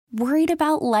Worried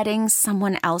about letting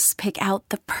someone else pick out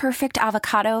the perfect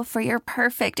avocado for your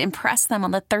perfect impress them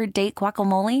on the third date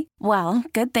guacamole? Well,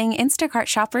 good thing Instacart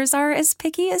shoppers are as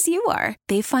picky as you are.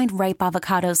 They find ripe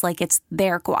avocados like it's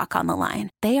their guac on the line.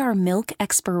 They are milk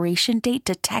expiration date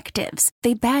detectives.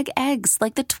 They bag eggs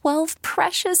like the 12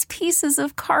 precious pieces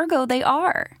of cargo they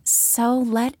are. So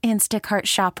let Instacart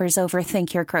shoppers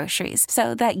overthink your groceries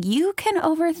so that you can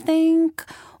overthink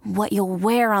what you'll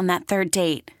wear on that third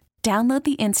date. Download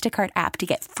the Instacart app to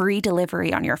get free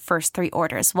delivery on your first 3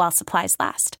 orders while supplies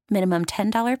last. Minimum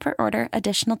 $10 per order.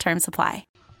 Additional terms apply.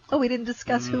 Oh, we didn't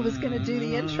discuss who was going to do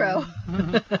the intro.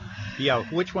 Yeah,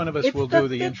 which one of us will do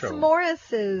the intro? It's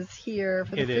Morris's here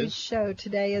for the food show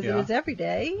today, as it is every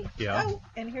day. Yeah. Oh,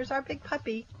 and here's our big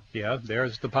puppy. Yeah,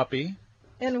 there's the puppy.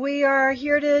 And we are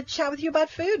here to chat with you about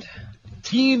food.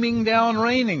 Teeming down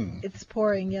raining. It's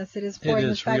pouring. Yes, it is pouring. It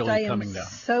is In fact, really I am coming down.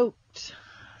 soaked.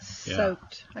 Yeah.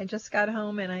 I just got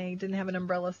home and I didn't have an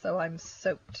umbrella, so I'm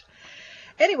soaked.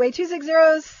 Anyway,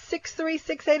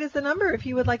 260-6368 is the number if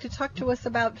you would like to talk to us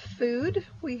about food.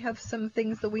 We have some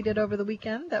things that we did over the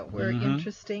weekend that were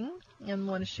interesting and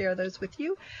want to share those with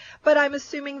you. But I'm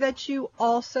assuming that you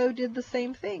also did the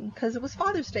same thing because it was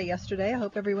Father's Day yesterday. I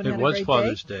hope everyone had a great day. It was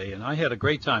Father's Day, and I had a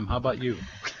great time. How about you?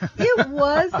 It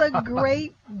was a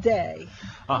great day.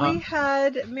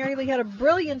 Mary Lee had a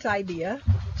brilliant idea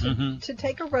to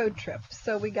take a road trip.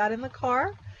 So we got in the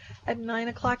car at 9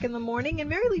 o'clock in the morning, and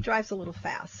Mary Lee drives a little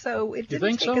fast, so it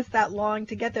didn't take us that long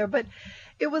to get there. But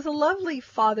it was a lovely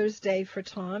Father's Day for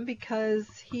Tom because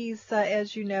he's,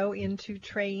 as you know, into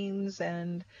trains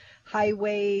and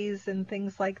highways and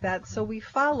things like that. So we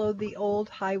followed the old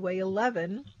Highway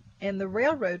 11 and the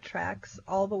railroad tracks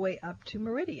all the way up to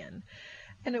Meridian.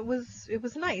 And it was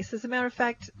nice. As a matter of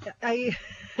fact, I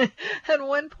at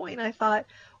one point I thought,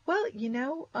 well, you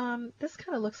know, this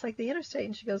kind of looks like the interstate.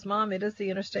 And she goes, Mom, it is the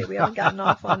interstate. We haven't gotten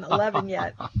off on 11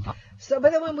 yet. But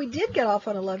then when we did get off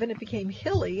on 11, it became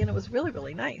hilly, and it was really,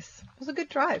 really nice. It was a good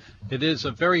drive. It is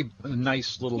a very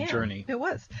nice little journey. It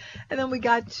was. And then we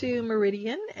got to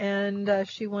Meridian, and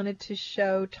she wanted to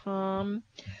show Tom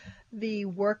the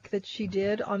work that she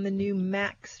did on the new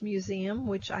Max Museum,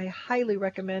 which I highly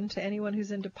recommend to anyone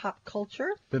who's into pop culture.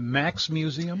 The Max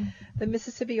Museum? The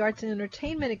Mississippi Arts and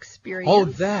Entertainment Experience. Oh,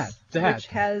 that. Which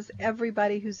has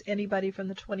everybody who's anybody from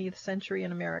the 20th century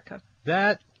in America.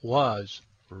 That was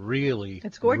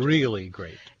it's gorgeous. Really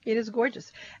great. It is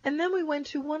gorgeous. And then we went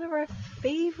to one of our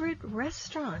favorite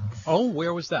restaurants. Oh,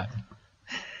 where was that?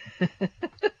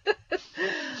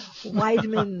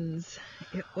 Weidman's.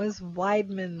 It was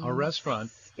Weidman's. A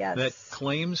restaurant that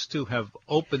claims to have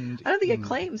opened. I don't think it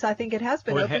claims. I think it has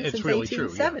been open since really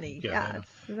 1870. True. Yeah.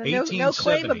 No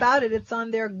claim about it. It's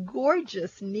on their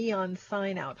gorgeous neon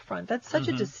sign out front. That's such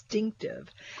a distinctive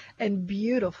and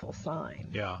beautiful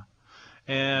sign. Yeah.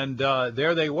 And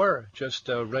there they were, just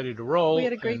ready to roll. We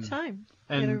had a great time.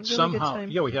 And somehow,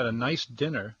 we had a nice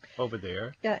dinner over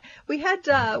there. Yeah, we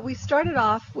started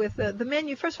off with the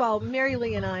menu. First of all, Mary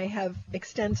Lee and I have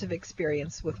extensive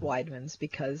experience with Weidman's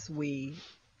because we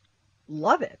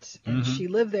love it. And she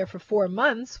lived there for 4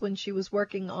 months when she was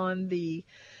working on the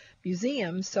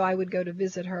museum. So I would go to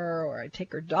visit her, or I'd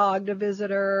take her dog to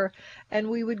visit her, and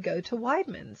we would go to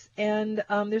Weidman's. And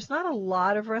there's not a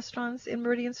lot of restaurants in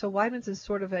Meridian, so Weidman's is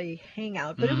sort of a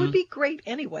hangout. But it would be great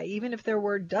anyway. Even if there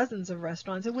were dozens of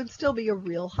restaurants, it would still be a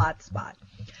real hot spot.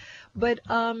 But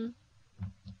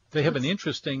they have an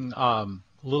interesting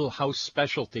little house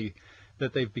specialty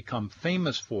that they've become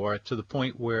famous for, to the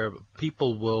point where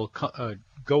people will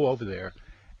go over there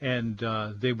and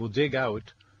they will dig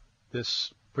out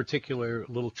this particular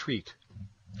little treat.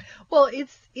 Well,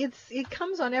 it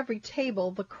comes on every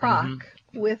table, the crock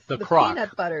with the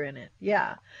peanut butter in it.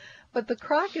 Yeah. But the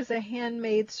crock is a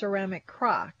handmade ceramic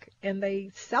crock, and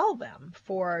they sell them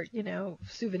for,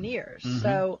 souvenirs.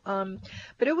 So,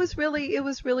 but it was really,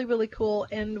 really cool.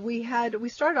 And we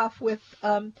started off with,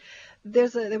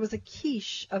 there was a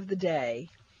quiche of the day,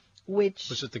 which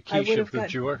was it the quiche of the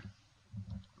jour?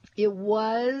 It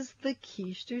was the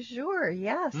quiche du jour,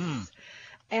 yes.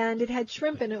 And it had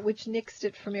shrimp in it, which nixed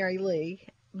it for Mary Lee.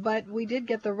 But we did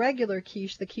get the regular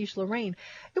quiche, the quiche Lorraine.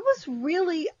 It was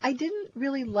really, I didn't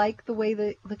really like the way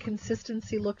the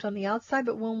consistency looked on the outside,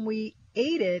 but when we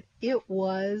ate it, it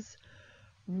was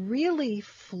really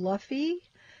fluffy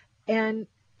and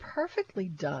perfectly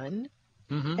done.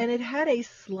 And it had a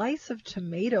slice of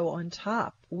tomato on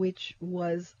top, which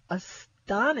was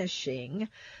astonishing.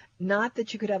 Not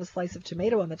that you could have a slice of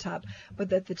tomato on the top,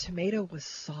 but that the tomato was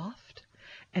soft,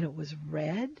 and it was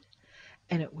red,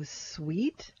 and it was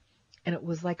sweet, and it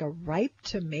was like a ripe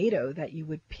tomato that you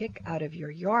would pick out of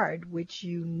your yard, which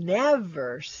you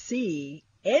never see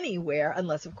anywhere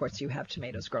unless, of course, you have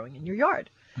tomatoes growing in your yard.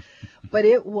 But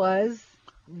it was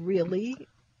really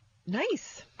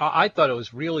nice. I thought it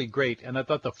was really great, and I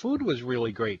thought the food was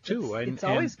really great too. It's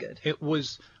always good. It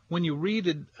was when you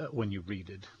read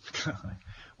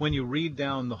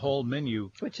down the whole menu,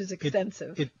 which is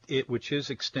extensive. Which is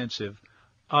extensive.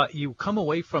 You come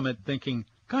away from it thinking,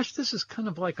 gosh, this is kind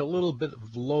of like a little bit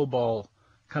of lowball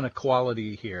kind of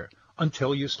quality here,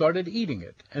 until you started eating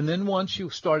it. And then once you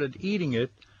started eating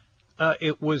it,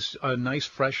 it was a nice,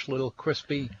 fresh, little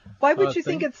crispy. Why would you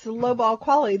think it's lowball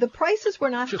quality? The prices were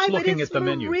not Just high, but looking it's at the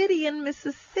menu. Meridian,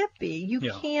 Mississippi. You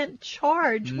can't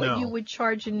charge what you would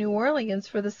charge in New Orleans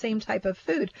for the same type of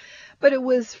food. But it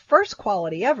was first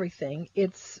quality everything.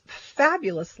 It's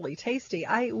fabulously tasty.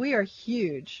 We are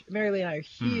huge. Mary Lee and I are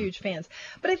huge fans.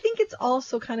 But I think it's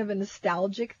also kind of a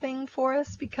nostalgic thing for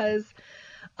us because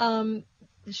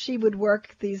she would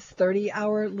work these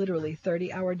 30-hour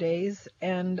days,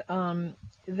 and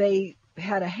they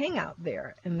had a hangout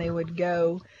there, and they would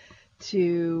go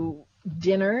to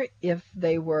dinner if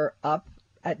they were up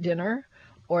at dinner,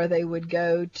 or they would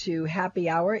go to happy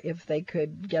hour if they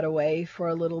could get away for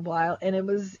a little while. And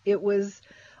it was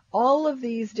all of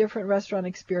these different restaurant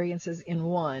experiences in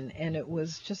one, and it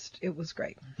was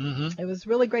great. Mm-hmm. It was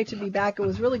really great to be back. It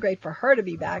was really great for her to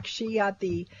be back. She got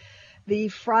the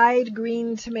fried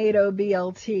green tomato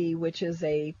BLT, which is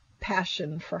a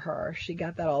passion for her. She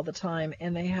got that all the time.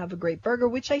 And they have a great burger,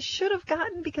 which I should have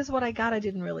gotten because what I got I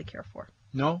didn't really care for.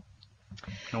 No?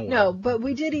 No, but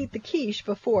we did eat the quiche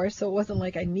before, so it wasn't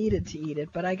like I needed to eat it.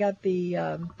 But I got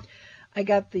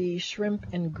the shrimp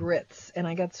and grits, and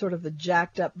I got sort of the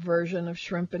jacked up version of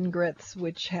shrimp and grits,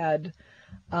 which had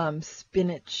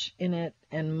spinach in it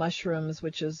and mushrooms,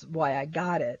 which is why I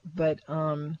got it. But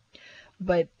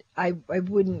I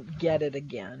wouldn't get it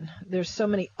again. There's so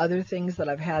many other things that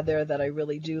I've had there that I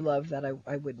really do love that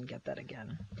I wouldn't get that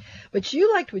again. But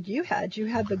you liked what you had. You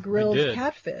had the grilled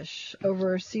catfish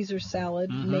over Caesar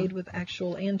salad made with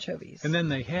actual anchovies. And then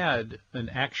they had an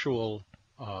actual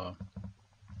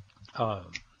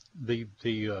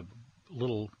the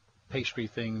little pastry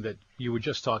thing that you were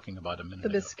just talking about a minute ago.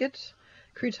 The biscuit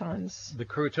croutons. The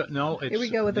crouton. No, it's here we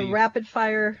go with the rapid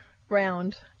fire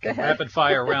round. Go ahead. Rapid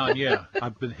fire round, yeah.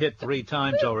 I've been hit 3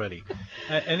 times already.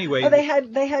 Anyway. Oh, they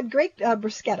had great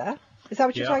bruschetta. Is that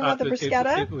what you're talking about, the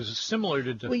bruschetta? It was similar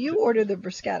to... Well, you ordered the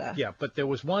bruschetta. Yeah, but there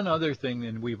was one other thing,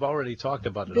 and we've already talked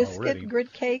about it already. Biscuit,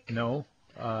 grit cake? No.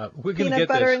 We're going to get this. Peanut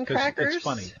butter and crackers? It's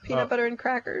funny. Peanut butter and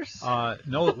crackers?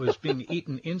 No, it was being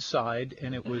eaten inside,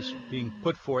 and it was being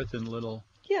put forth in little...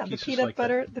 Yeah, the peanut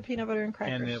butter and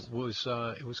crackers. And it was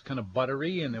kind of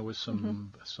buttery, and there was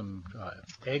some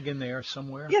egg in there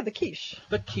somewhere. Yeah, the quiche.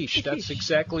 The quiche. That's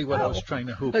exactly what I was trying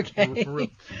to hoop. Okay.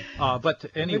 But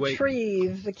anyway,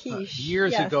 retrieve the quiche.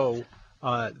 Years ago,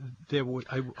 there was.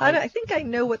 I think I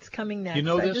know what's coming next. You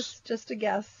know this? Just a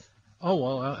guess. Oh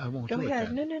well, I won't Go do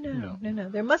ahead. it then. No.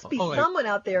 There must be someone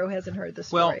out there who hasn't heard the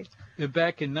story. Well,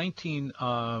 back in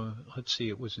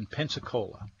it was in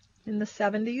Pensacola. In the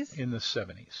 70s? In the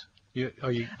 70s.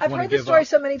 I've heard the story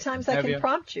so many times I can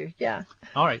prompt you. Yeah.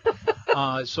 All right.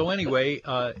 So anyway,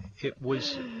 I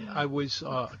was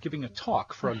giving a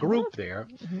talk for a group there,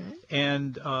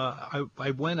 and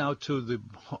I went out to the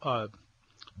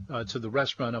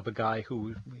restaurant of a guy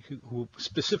who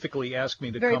specifically asked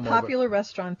me to come over. Very popular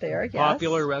restaurant there, yes.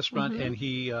 Popular restaurant, and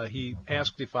he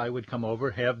asked if I would come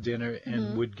over, have dinner,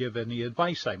 and would give any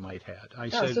advice I might have. I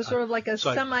said, so sort of like a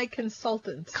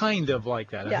semi-consultant. Kind of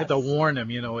like that. Yes. I had to warn him,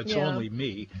 it's only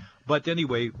me. But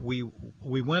anyway, we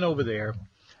went over there,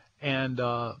 and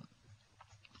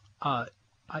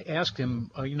I asked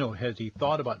him, had he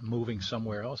thought about moving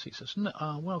somewhere else? He says, no,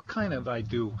 well, kind of I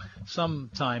do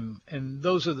sometime. And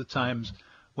those are the times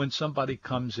when somebody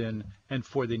comes in and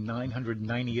for the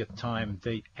 990th time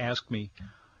they ask me,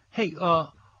 hey,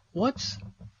 what's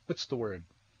the word?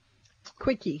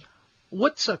 Quickie.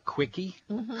 What's a quickie?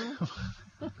 Mm-hmm.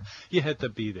 You had to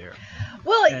be there.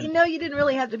 Well, you didn't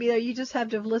really have to be there. You just have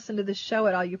to have listened to the show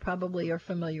at all. You probably are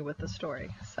familiar with the story.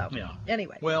 So,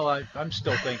 anyway. Well, I'm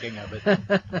still thinking of it.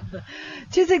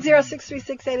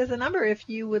 260-6368 is the number if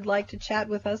you would like to chat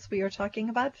with us. We are talking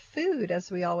about food,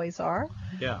 as we always are.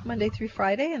 Yeah. Monday through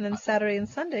Friday, and then Saturday and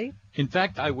Sunday. In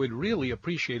fact, I would really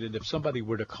appreciate it if somebody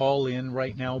were to call in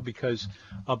right now, because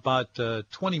about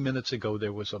 20 minutes ago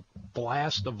there was a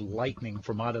blast of lightning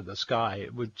from out of the sky.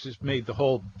 It just made the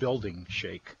whole building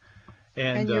shake.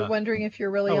 And you're wondering if you're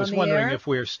really on the air? I was wondering if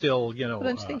we're still, you know. Well,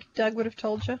 don't you think Doug would have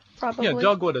told you? Probably. Yeah,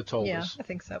 Doug would have told us. Yeah, I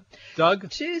think so. Doug?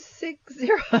 260.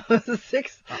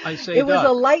 I say It was Doug.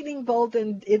 a lightning bolt,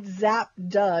 and it zapped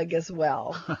Doug as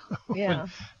well. Yeah.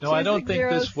 No, I don't think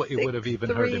this would have even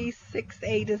hurt him.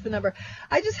 368 is the number.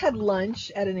 I just had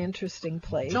lunch at an interesting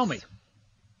place. Tell me.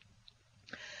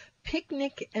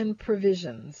 Picnic and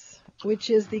Provisions, which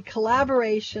is the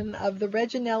collaboration of the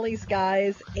Reginelli's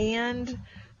guys and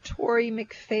Tori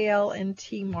McPhail and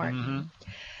T. Martin. Mm-hmm.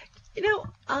 You know,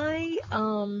 I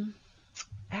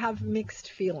have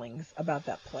mixed feelings about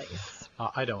that place.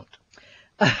 I don't.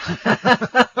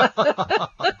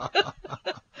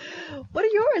 What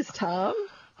are yours, Tom?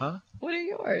 Huh? What are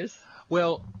yours?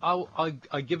 Well, I'll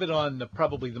give it on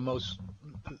probably the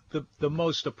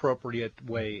most appropriate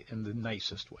way and the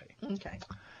nicest way. Okay.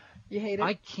 You hate it?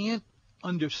 I can't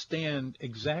understand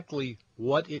exactly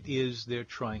what it is they're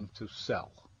trying to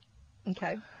sell.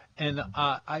 Okay. And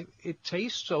it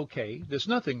tastes okay. There's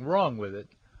nothing wrong with it.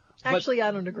 Actually, I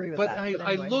don't agree with that. But anyway.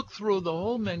 I look through the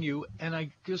whole menu, and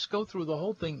I just go through the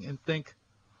whole thing and think,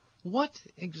 what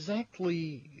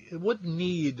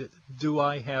need do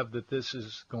I have that this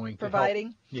is going to providing?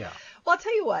 Help? Yeah. Well, I'll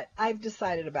tell you what. I've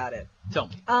decided about it. Tell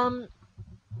me.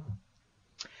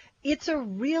 It's a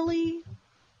really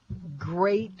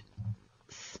great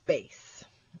space.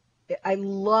 I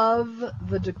love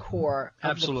the decor of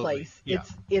Absolutely. the place. Yeah.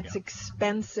 It's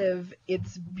expensive.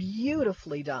 It's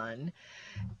beautifully done.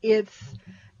 It's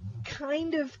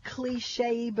kind of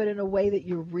cliche, but in a way that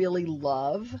you really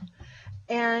love.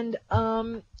 And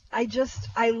I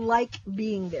like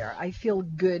being there. I feel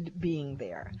good being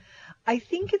there. I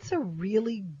think it's a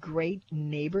really great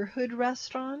neighborhood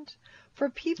restaurant for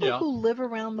people who live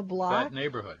around the block. That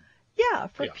neighborhood. Yeah,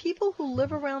 for people who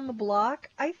live around the block,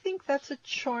 I think that's a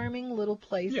charming little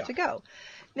place to go.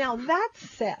 Now, that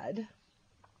said,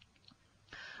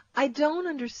 I don't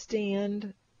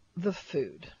understand the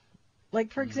food.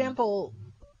 Like, for example,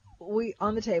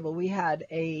 on the table, we had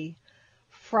a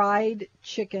fried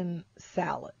chicken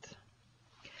salad.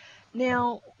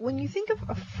 Now, when you think of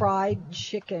a fried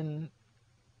chicken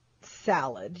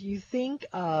salad, you think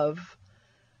of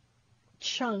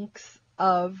chunks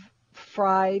of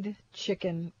fried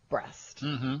chicken breast.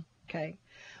 Mm-hmm. Okay.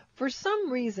 For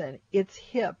some reason, it's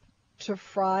hip to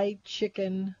fry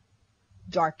chicken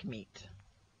dark meat.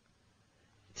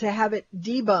 To have it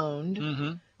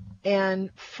deboned and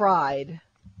fried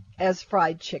as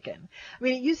fried chicken. I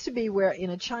mean, it used to be where in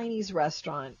a Chinese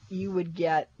restaurant, you would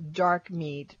get dark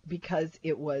meat because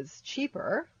it was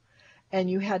cheaper, and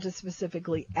you had to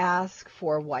specifically ask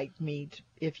for white meat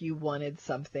if you wanted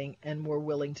something and were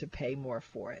willing to pay more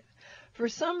for it. For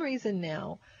some reason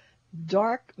now,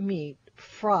 dark meat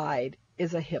fried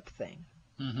is a hip thing.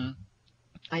 Mm-hmm.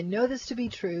 I know this to be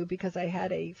true because I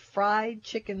had a fried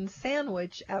chicken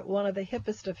sandwich at one of the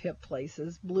hippest of hip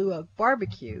places, Blue Oak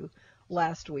Barbecue,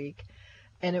 last week,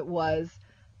 and it was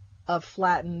a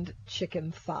flattened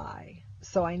chicken thigh.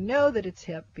 So I know that it's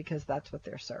hip because that's what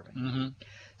they're serving. Mm-hmm.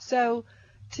 So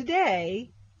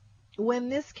today, when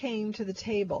this came to the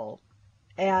table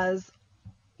as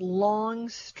long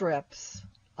strips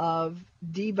of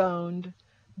deboned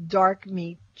dark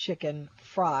meat chicken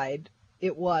fried,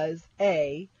 it was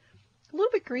a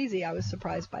little bit greasy. I was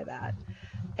surprised by that.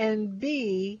 And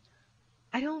B,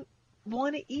 I don't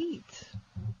want to eat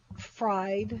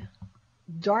fried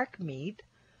dark meat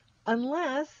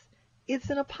unless it's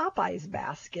in a Popeyes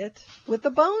basket with the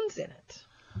bones in it.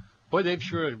 Boy, they've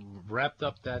sure wrapped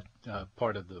up that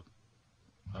part of the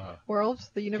world,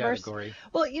 the universe. Category.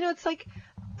 Well, you know, it's like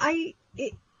I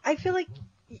feel like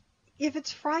if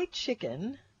it's fried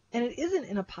chicken and it isn't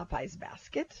in a Popeyes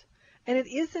basket and it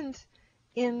isn't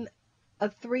in a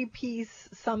 3-piece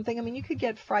something. I mean, you could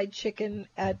get fried chicken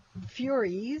at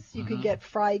Fury's. You could get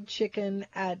fried chicken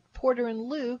at Porter and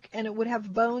Luke, and it would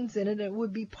have bones in it. And it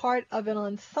would be part of an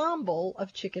ensemble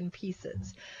of chicken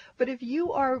pieces. But if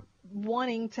you are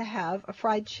wanting to have a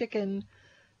fried chicken,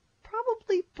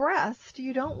 probably breast,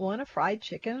 you don't want a fried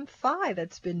chicken thigh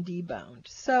that's been deboned.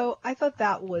 So I thought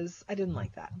I didn't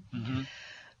like that. Mm-hmm.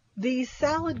 The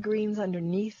salad greens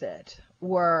underneath it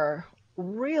were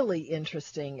really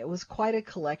interesting. It was quite a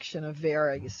collection of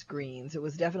various greens. It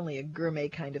was definitely a gourmet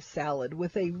kind of salad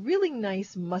with a really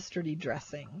nice mustardy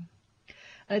dressing.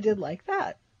 And I did like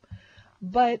that.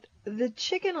 But the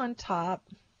chicken on top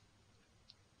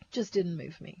just didn't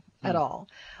move me at all.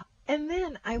 And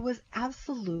then I was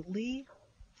absolutely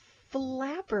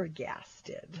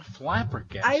flabbergasted.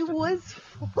 Flabbergasted? I was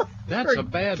flabbergasted. That's a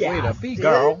bad way to be,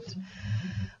 girl.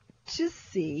 To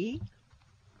see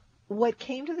what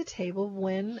came to the table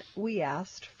when we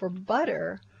asked for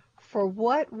butter for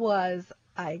what was,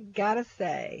 I gotta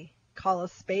say, call a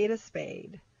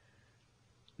spade,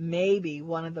 maybe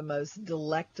one of the most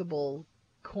delectable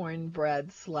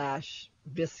cornbread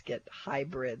 / biscuit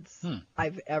hybrids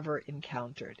I've ever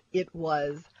encountered. It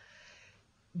was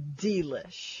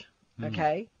delish,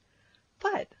 okay?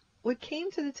 But what came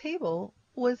to the table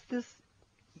was this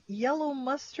yellow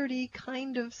mustardy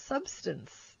kind of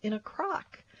substance in a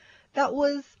crock that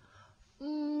was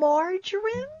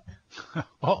margarine?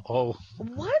 Uh-oh.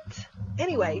 What?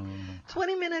 Anyway,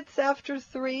 20 minutes after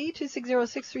 3,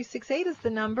 260-6368 is the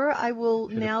number. I will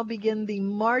now begin the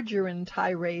margarine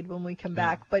tirade when we come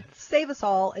back, but save us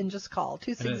all and just call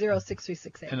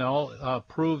 260-6368. And all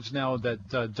proves now that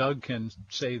Doug can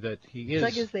say that he is.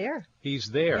 Doug is there.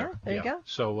 He's there. Yeah, there you go.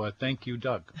 So thank you,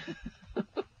 Doug.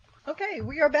 Okay,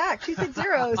 we are back.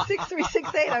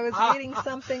 260-6368. I was reading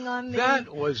something on the.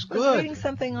 That was good. I was reading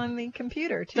something on the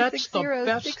computer.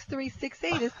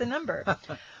 260-6368 is the number.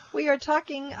 We are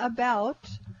talking about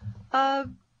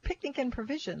picnic and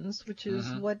provisions, which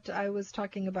is what I was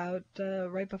talking about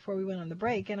right before we went on the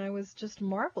break, and I was just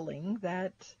marveling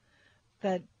that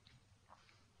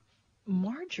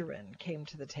margarine came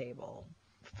to the table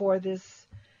for this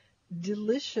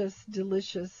delicious,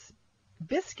 delicious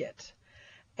biscuit.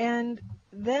 And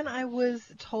then I was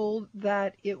told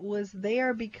that it was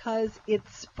there because it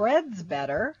spreads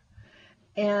better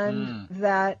and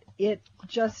that it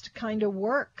just kind of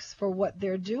works for what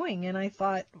they're doing. And I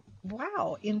thought,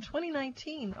 wow, in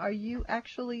 2019, are you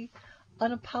actually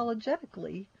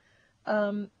unapologetically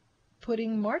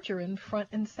putting margarine front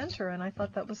and center? And I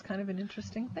thought that was kind of an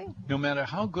interesting thing. No matter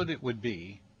how good it would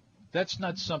be, that's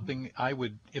not something I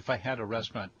would, if I had a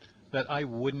restaurant, that I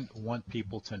wouldn't want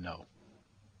people to know.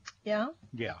 Yeah?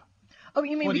 Yeah. Oh,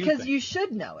 you mean What do because you you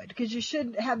should know it, because you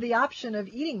should have the option of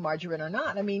eating margarine or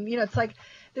not. I mean, it's like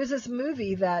there's this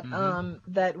movie that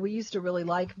that we used to really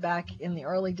like back in the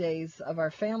early days of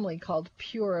our family called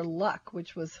Pure Luck,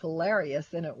 which was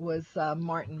hilarious, and it was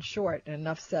Martin Short, and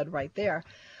enough said right there.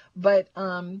 But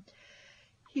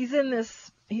he's in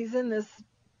this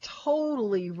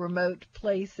totally remote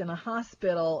place in a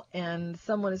hospital, and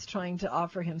someone is trying to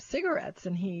offer him cigarettes,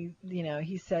 and he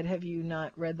said, have you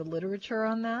not read the literature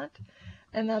on that?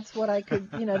 And that's what I could,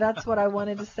 that's what I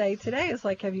wanted to say today, is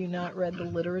like, have you not read the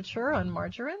literature on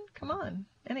margarine? Come on.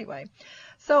 Anyway,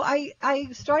 so I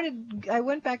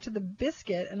went back to the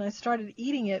biscuit and I started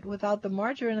eating it without the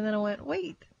margarine, and then I went,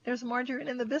 wait, there's margarine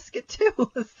in the biscuit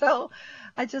too. So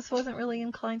I just wasn't really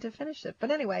inclined to finish it.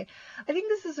 But anyway, I think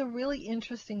this is a really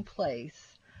interesting place.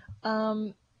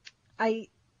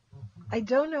 I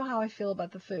don't know how I feel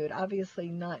about the food. Obviously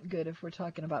not good if we're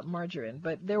talking about margarine,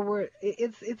 but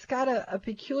it's got a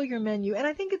peculiar menu, and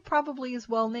I think it probably is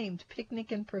well named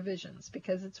Picnic and Provisions,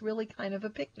 because it's really kind of a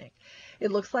picnic.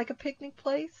 It looks like a picnic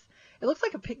place. It looks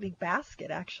like a picnic basket,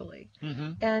 actually.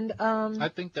 Mm-hmm. And I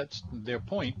think that's their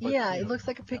point. But, yeah, it looks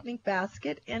like a picnic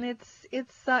basket, and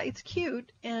it's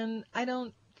cute. And I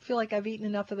don't feel like I've eaten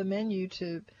enough of the menu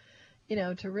to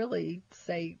really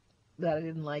say that I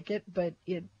didn't like it. But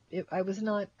I was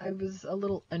a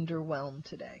little underwhelmed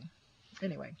today.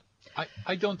 Anyway,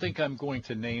 I don't think I'm going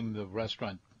to name the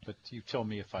restaurant, but you tell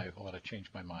me if I ought to change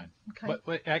my mind. Okay.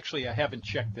 But actually, I haven't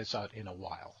checked this out in a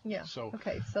while. Yeah. So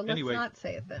okay. So let's anyway, not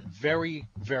say it then. Very,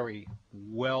 very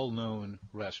well-known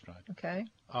restaurant. Okay.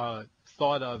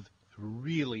 Thought of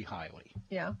really highly.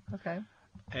 Yeah. Okay.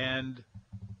 And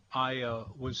I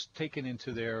was taken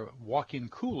into their walk-in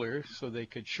cooler so they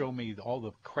could show me all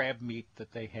the crab meat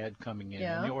that they had coming in,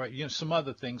 yeah. or some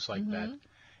other things like that.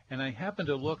 And I happened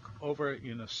to look over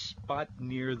in a spot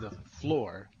near the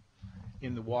floor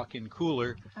in the walk-in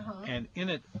cooler, and in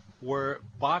it were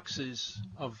boxes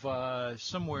of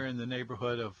somewhere in the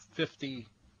neighborhood of 50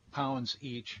 pounds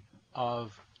each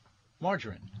of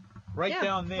margarine,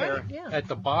 down there at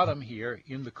the bottom here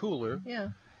in the cooler. Yeah.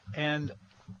 And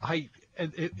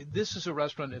this is a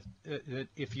restaurant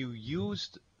if you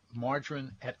used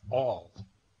margarine at all,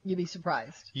 you'd be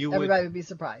surprised. Everybody would be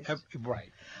surprised. Right.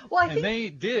 Well, and they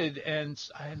did, and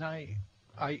I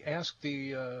asked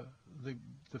the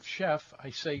chef, I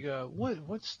say,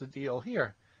 what's the deal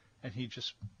here? And he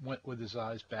just went with his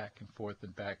eyes back and forth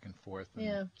and back and forth. And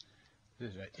yeah.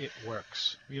 It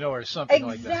works, or something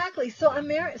like that. Exactly.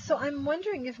 So I'm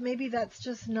wondering if maybe that's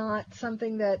just not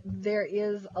something that there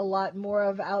is a lot more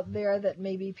of out there, that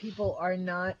maybe people are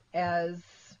not as,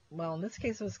 well, in this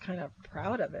case I was kind of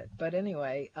proud of it. But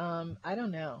anyway, I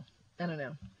don't know.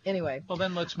 Anyway. Well,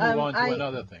 then let's move on to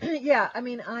another thing. Yeah, I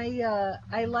mean,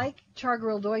 I like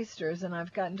char-grilled oysters, and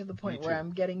I've gotten to the point where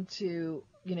I'm getting to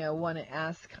want to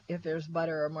ask if there's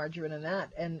butter or margarine in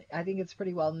that. And I think it's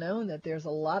pretty well known that there's a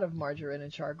lot of margarine in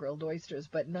char-grilled oysters,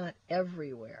 but not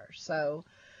everywhere. So,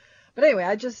 but anyway,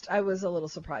 I was a little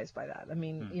surprised by that. I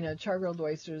mean, char-grilled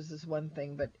oysters is one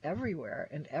thing, but everywhere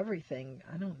and everything,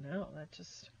 I don't know.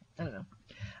 I don't know.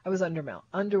 I was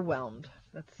underwhelmed.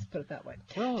 Let's put it that way.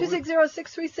 Well,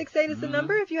 260-6368 is the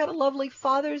number. If you had a lovely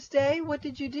Father's Day, what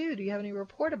did you do? Do you have any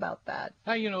report about that?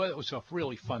 It was a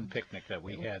really fun picnic that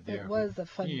we had there. It was a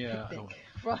fun picnic.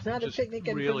 Not a picnic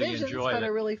in really provisions, but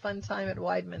a really fun time at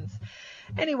Weidman's.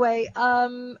 Anyway,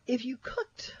 if you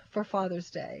cooked for Father's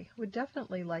Day, would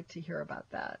definitely like to hear about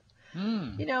that.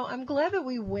 I'm glad that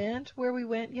we went where we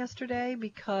went yesterday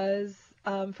because,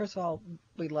 first of all,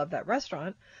 we love that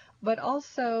restaurant. But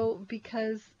also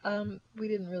because we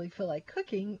didn't really feel like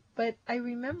cooking. But I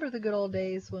remember the good old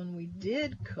days when we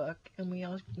did cook and we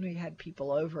had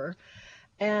people over.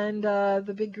 And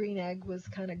the Big Green Egg was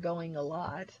kind of going a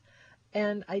lot.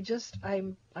 And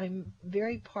I'm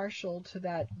very partial to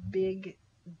that big,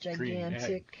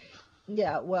 gigantic.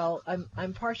 Yeah, well,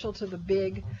 I'm partial to the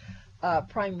big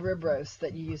prime rib roast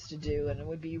that you used to do. And it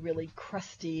would be really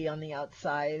crusty on the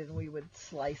outside and we would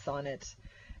slice on it.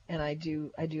 And I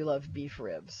do love beef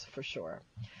ribs for sure.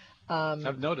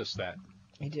 I've noticed that.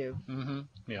 I do. Mm-hmm.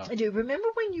 Yeah. I do. Remember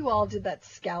when you all did that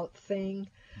Scout thing?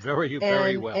 Very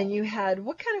well. And you had,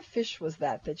 what kind of fish was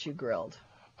that you grilled?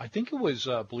 I think it was,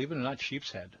 believe it or not,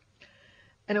 sheep's head.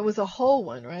 And it was a whole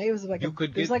one, right? It was like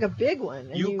it was like a big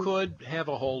one. And you could have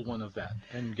a whole one of that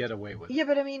and get away with it. Yeah,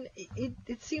 but I mean,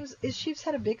 it seems, is sheep's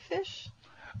head a big fish?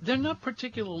 They're not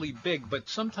particularly big, but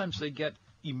sometimes they get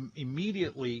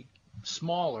immediately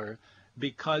smaller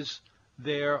because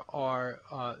there's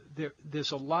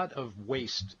a lot of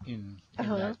waste in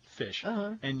that fish,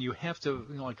 and you have to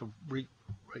really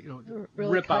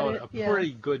rip out a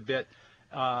pretty good bit,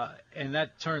 and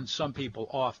that turns some people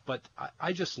off. But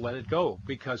I just let it go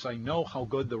because I know how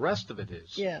good the rest of it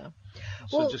is. Yeah.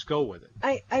 So just go with it.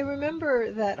 I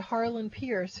remember that Harlan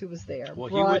Pierce, who was there, he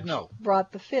would know.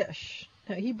 Brought the fish.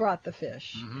 He brought the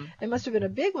fish. Mm-hmm. It must have been a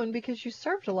big one because you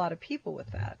served a lot of people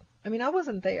with that. I mean, I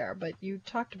wasn't there, but you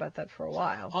talked about that for a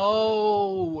while.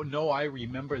 Oh, no, I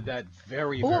remember that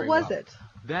very well. What was it?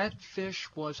 That fish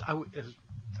was, I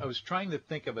was trying to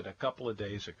think of it a couple of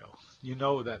days ago. You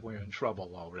know that we're in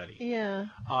trouble already. Yeah.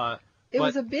 It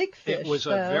was a big fish. It was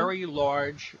a very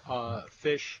large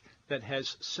fish that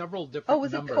has several different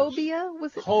numbers. Oh,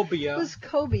 was it cobia? Cobia. It was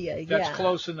cobia, That's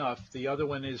close enough. The other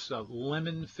one is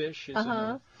lemon fish.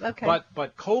 Okay.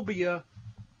 But cobia,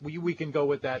 we can go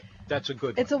with that. That's a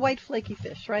good one. It's a white flaky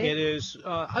fish, right? It is.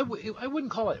 I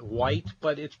wouldn't call it white,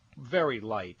 but it's very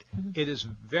light. Mm-hmm. It is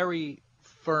very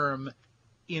firm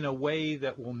in a way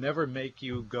that will never make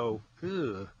you go,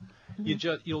 ugh.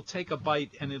 Mm-hmm. You'll take a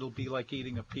bite and it'll be like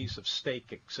eating a piece of steak,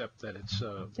 except that it's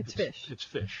fish. It's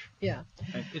fish. Yeah.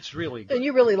 And it's really good. And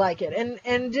you really like it.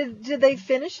 And did they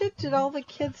finish it? Did all the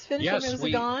kids finish it? Yes, Was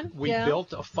it gone? We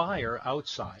built a fire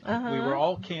outside. We were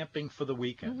all camping for the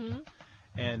weekend. Mm-hmm.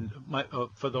 And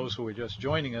for those who are just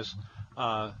joining us,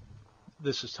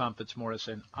 this is Tom Fitzmaurice,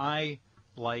 and I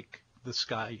like the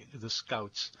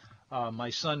Scouts. My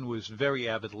son was very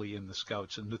avidly in the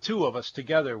Scouts, and the two of us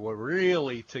together were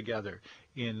really together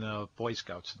in Boy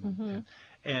Scouts.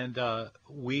 And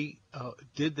we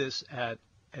did this at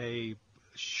a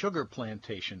sugar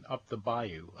plantation up the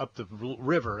bayou, up the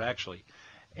river, actually.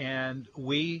 And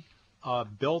we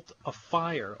built a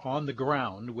fire on the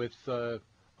ground with a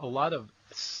lot of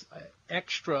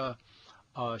extra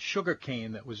sugar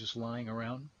cane that was just lying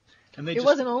around. And it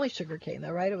wasn't only sugar cane,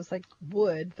 though, right? It was like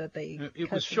wood that they. It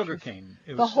was sugar cane.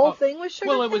 The whole thing was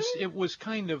sugar cane? Well, it was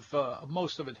kind of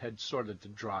most of it had sort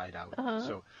of dried out.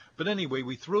 So, but anyway,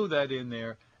 we threw that in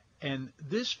there, and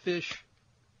this fish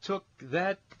took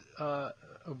that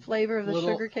flavor of the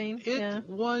sugar cane. It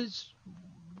was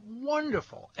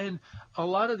wonderful. And a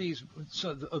lot of these,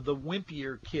 the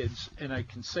wimpier kids, and I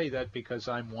can say that because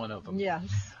I'm one of them. Yes.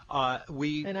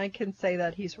 And I can say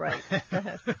that he's right. Go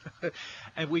ahead.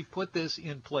 And we put this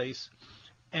in place,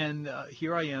 and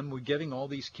here I am. We're getting all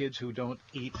these kids who don't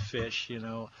eat fish.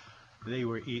 They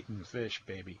were eating fish,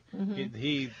 baby.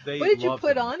 Mm-hmm. What did you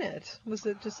put on it? Was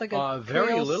it just like a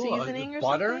very little seasoning or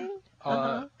butter,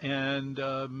 something? And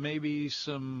maybe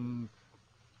some.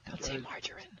 Don't say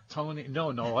margarine.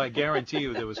 No, I guarantee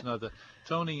you there was another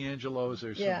Tony Angelo's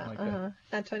or something like that.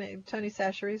 Not Tony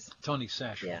Chachere's. Tony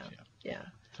Chachere's, yeah.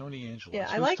 Tony Angelo's. Yeah,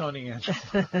 Who's Tony Angelo's?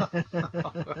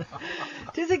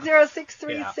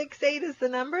 260-6368 is the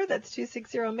number. That's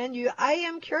 260-MENU. I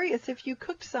am curious, if you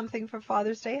cooked something for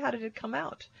Father's Day, how did it come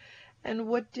out? And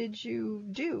what did you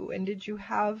do? And did you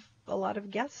have a lot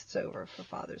of guests over for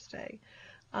Father's Day?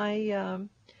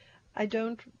 I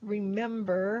don't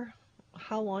remember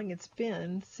how long it's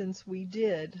been since we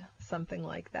did something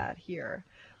like that here,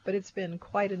 but it's been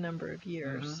quite a number of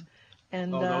years. Mm-hmm.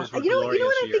 And those were you know what I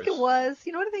glorious think it years. was?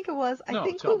 You know what I think it was? No, I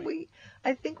think tell when me.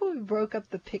 we broke up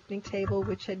the picnic table,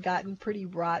 which had gotten pretty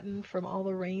rotten from all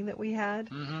the rain that we had,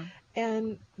 Mm-hmm.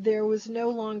 and there was no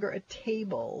longer a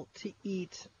table to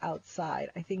eat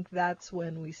outside. I think that's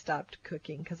when we stopped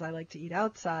cooking, because I like to eat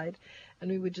outside, and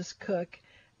we would just cook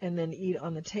and then eat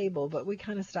on the table. But we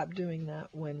kind of stopped doing that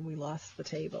when we lost the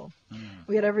table.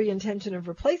 We had every intention of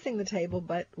replacing the table,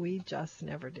 but we just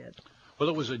never did. Well,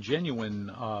 it was a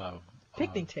genuine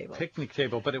Picnic table. Picnic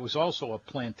table, but it was also a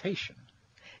plantation.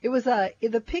 It was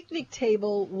the picnic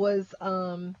table was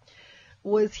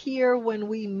here when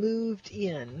we moved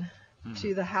in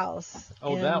to the house.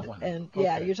 Oh, and, that one. And Okay.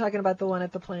 yeah, you're talking about the one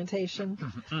at the plantation.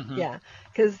 Mm-hmm. Yeah,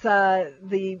 because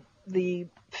the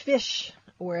fish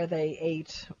where they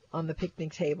ate on the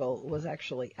picnic table was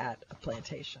actually at a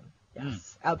plantation.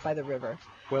 Yes, out by the river.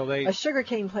 Well, A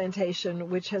sugarcane plantation,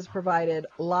 which has provided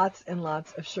lots and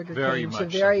lots of Very sugarcane to much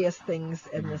so. various things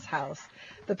in this house.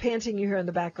 The panting you hear in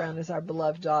the background is our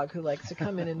beloved dog who likes to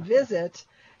come in and visit.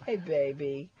 Hey,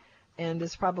 baby. And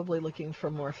is probably looking for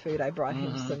more food. I brought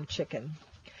him some chicken.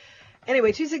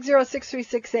 Anyway,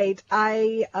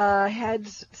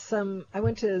 260-6368. I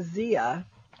went to Zia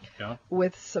yeah.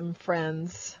 with some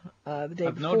friends the day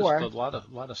I've before. noticed a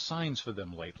lot of signs for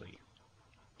them lately.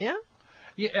 Yeah?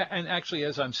 Yeah, and actually,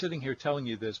 as I'm sitting here telling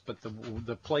you this, but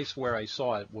the place where I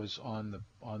saw it was on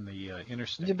the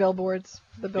interstate. The billboards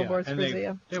Yeah, for and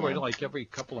Zia. they were like every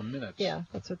couple of minutes. Yeah,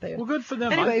 that's what they are. Well, good for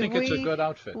them. Anyway, I think it's a good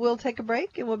outfit. We'll take a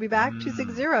break and we'll be back.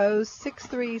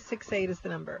 260-6368 is the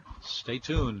number. Stay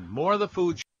tuned. More of the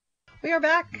food. We are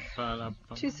back. Show.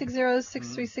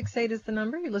 260-6368 is the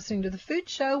number. You're listening to The Food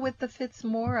Show with the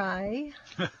Fitzmaurice.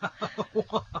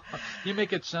 You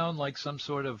make it sound like some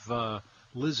sort of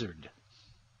lizard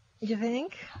You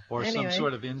think? or Anyway, some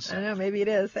sort of I insect. don't know, maybe it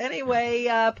is. Anyway,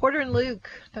 Porter and Luke.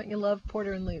 Don't you love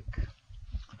Porter and Luke?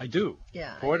 I do.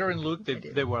 Yeah. Porter and Luke, I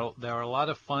do. they were a lot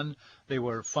of fun. They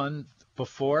were fun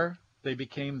before they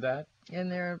became that.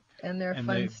 And they're And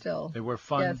fun still. They were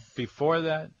fun Yes. before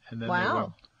that, and then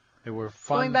Wow. they were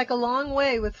fun. Going back a long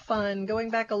way with fun. Going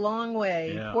back a long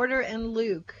way. Yeah. Porter and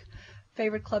Luke.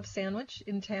 Favorite club sandwich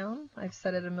in town. I've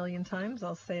said it a million times.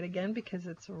 I'll say it again because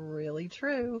it's really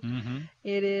true. Mm-hmm.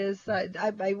 It is.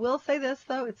 I will say this,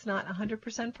 though. It's not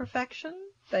 100% perfection.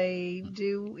 They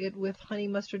do it with honey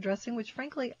mustard dressing, which,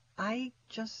 frankly, I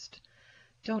just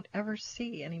don't ever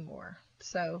see anymore.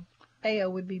 So mayo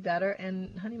would be better,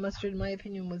 and honey mustard, in my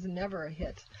opinion, was never a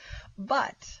hit.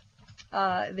 But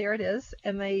there it is,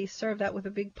 and they serve that with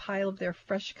a big pile of their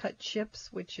fresh cut chips,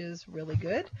 which is really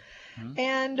good. Mm-hmm.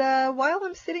 And while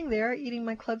I'm sitting there eating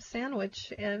my club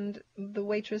sandwich and the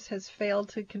waitress has failed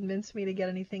to convince me to get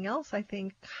anything else, I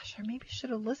think, gosh, I maybe should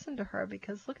have listened to her,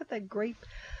 because look at that great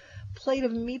plate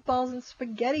of meatballs and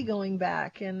spaghetti going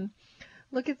back, and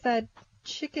look at that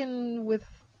chicken with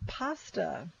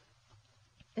pasta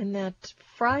and that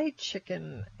fried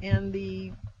chicken and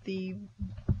the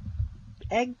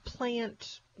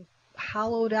eggplant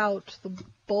hollowed out, the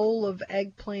bowl of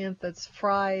eggplant that's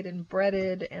fried and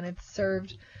breaded, and it's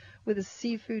served with a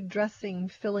seafood dressing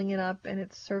filling it up, and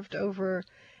it's served over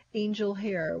angel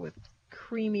hair with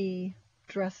creamy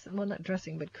not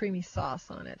dressing, but creamy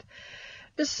sauce on it.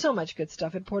 There's so much good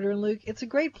stuff at Porter and Luke. It's a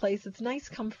great place. It's nice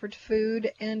comfort food,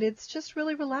 and it's just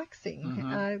really relaxing.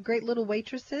 Mm-hmm. Great little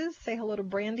waitresses. Say hello to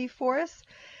Brandy for us.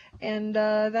 And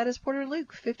that is Porter and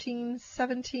Luke,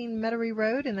 1517 Metairie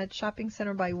Road in that shopping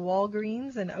center by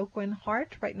Walgreens and Oakland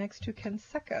Hart, right next to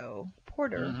Conseco.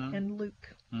 Porter and Luke.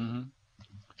 Mm-hmm.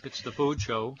 It's the food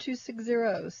show.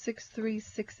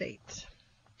 260-6368.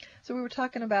 So we were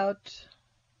talking about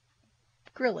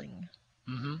grilling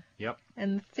Mm-hmm. Yep.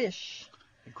 and fish.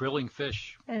 Grilling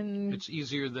fish. And It's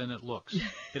easier than it looks.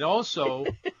 It also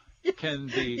can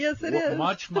be Yes, it is.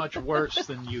 much, much worse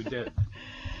than you did.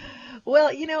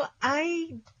 well,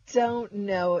 I don't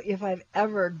know if I've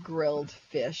ever grilled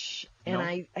fish, and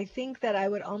No? I think that I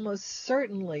would almost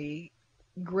certainly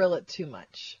grill it too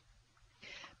much,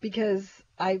 because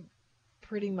I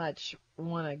pretty much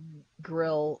want to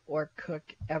grill or cook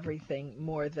everything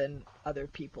more than other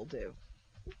people do.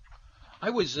 I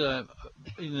was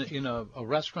in a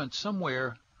restaurant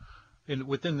somewhere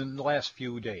within the last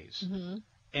few days,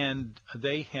 and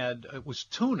they had, it was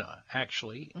tuna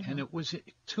actually, and it was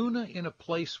tuna in a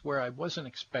place where I wasn't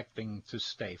expecting to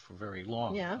stay for very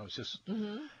long. Yeah. I was just,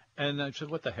 and I said,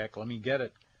 what the heck, let me get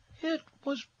it. It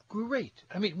was great.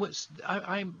 I mean,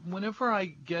 whenever I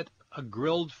get a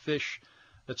grilled fish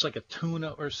that's like a tuna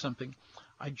or something,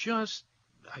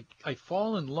 I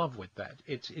fall in love with that.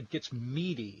 It gets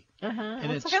meaty.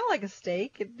 And it's kind of like a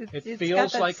steak. It it's feels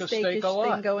got that like a steak a steakish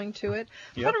lot. thing going to it.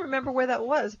 Yep. I don't remember where that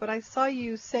was, but I saw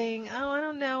you saying, "Oh, I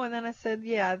don't know," and then I said,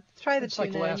 "Yeah, try the It's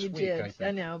like tuna," and last you week, did. I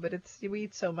think. know, but we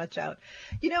eat so much out.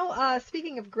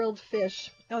 Speaking of grilled fish,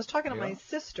 I was talking to my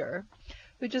sister,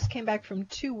 who just came back from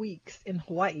 2 weeks in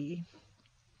Hawaii,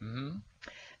 Mm-hmm.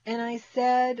 and I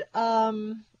said,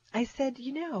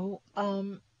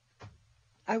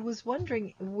 I was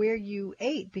wondering where you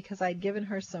ate because I'd given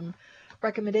her some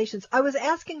recommendations. I was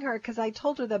asking her because I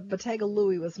told her that Bottega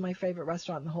Louie was my favorite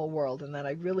restaurant in the whole world and that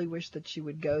I really wished that she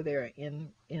would go there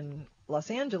in Los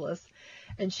Angeles.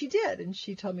 And she did. And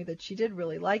she told me that she did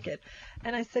really like it.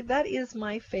 And I said, that is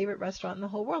my favorite restaurant in the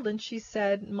whole world. And she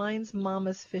said, mine's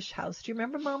Mama's Fish House. Do you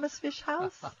remember Mama's Fish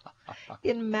House?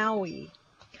 In Maui.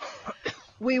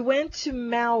 We went to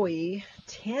Maui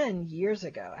 10 years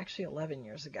ago, actually 11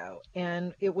 years ago,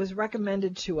 and it was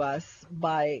recommended to us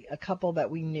by a couple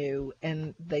that we knew,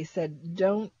 and they said,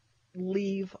 don't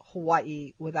leave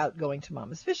Hawaii without going to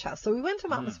Mama's Fish House. So we went to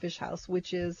Mama's Fish House,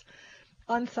 which is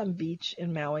on some beach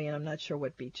in Maui, and I'm not sure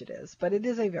what beach it is, but it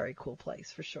is a very cool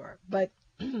place for sure. But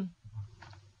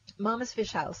Mama's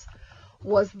Fish House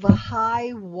was the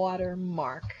high water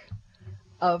mark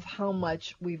of how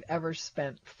much we've ever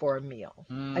spent for a meal.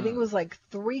 I think it was like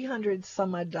 $300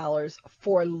 some odd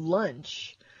for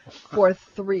lunch for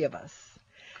 3 of us.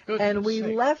 And we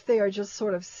left there just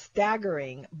sort of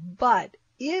staggering, but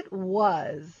it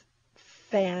was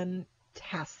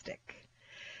fantastic.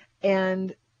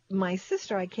 And my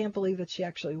sister, I can't believe that she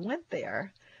actually went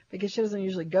there because she doesn't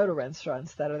usually go to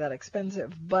restaurants that are that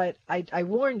expensive. But I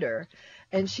warned her,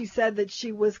 and she said that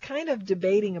she was kind of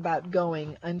debating about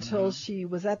going until she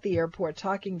was at the airport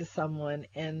talking to someone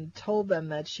and told them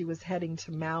that she was heading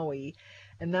to Maui.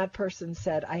 And that person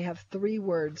said, I have 3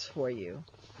 words for you.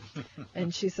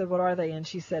 And she said, what are they? And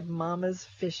she said, Mama's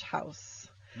Fish House.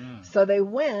 So they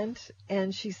went,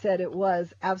 and she said it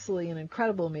was absolutely an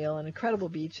incredible meal, an incredible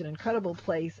beach, an incredible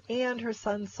place, and her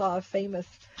son saw a famous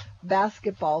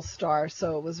basketball star,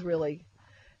 so it was really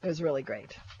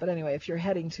great. But anyway, if you're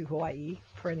heading to Hawaii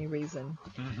for any reason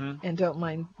and don't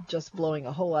mind just blowing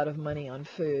a whole lot of money on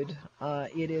food,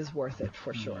 it is worth it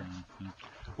for sure.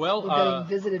 Well, we're getting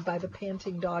visited by the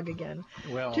panting dog again.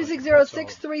 Well,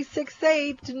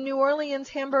 260-6368, New Orleans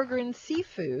Hamburger and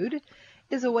Seafood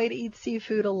is a way to eat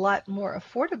seafood a lot more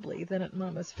affordably than at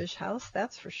Mama's Fish House,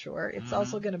 that's for sure. It's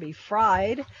also going to be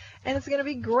fried, and it's going to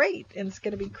be great, and it's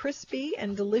going to be crispy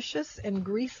and delicious and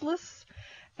greaseless.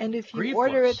 And if you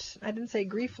order it, I didn't say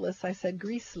griefless, I said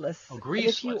greaseless. Oh, but greaseless,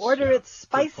 if you order it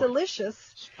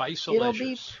spice-alicious, it'll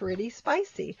be pretty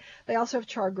spicy. They also have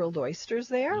char-grilled oysters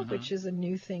there, which is a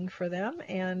new thing for them,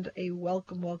 and a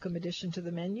welcome addition to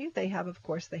the menu. They have, of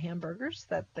course, the hamburgers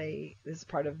that is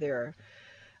part of their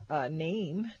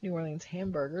name, New Orleans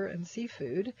Hamburger and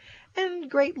Seafood,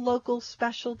 and great local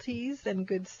specialties and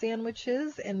good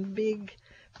sandwiches and big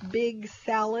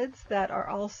salads that are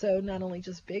also not only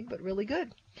just big but really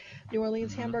good. New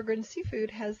Orleans Hamburger and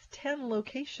Seafood has 10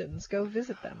 locations. Go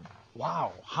visit them.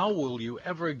 Wow. How will you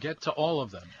ever get to all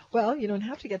of them? Well, you don't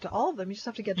have to get to all of them. You just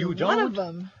have to get to one of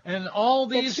them. And all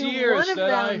these years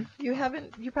that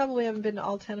you probably haven't been to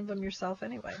all 10 of them yourself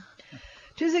anyway.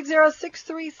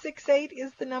 260-6368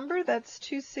 is the number. That's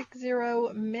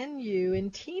 260-MENU. In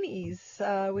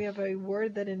Teenies, we have a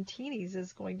word that in Teenies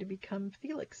is going to become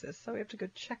Felix's, so we have to go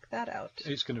check that out.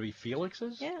 It's going to be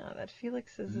Felix's? Yeah, that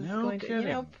Felix's is no going kidding.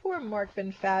 to... poor Mark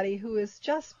Benfatti, who has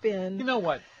just been... You know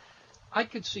what? I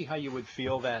could see how you would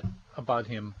feel that about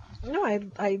him. No,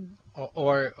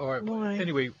 Or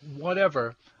anyway,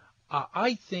 whatever.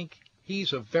 I think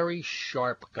he's a very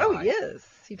sharp guy. Oh, he is.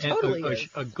 He totally is.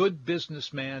 A good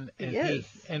businessman. And he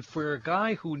is. And for a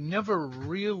guy who never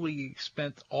really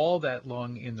spent all that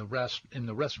long in the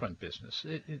restaurant business.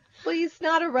 Well, he's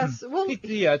not a restaurant. Well,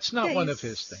 it's not one of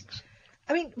his things.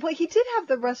 I mean, well, he did have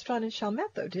the restaurant in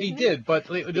Chalmette, though, didn't he? He did, but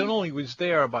it only was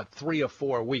there about 3 or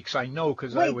 4 weeks. I know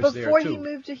because I was there, too. Before he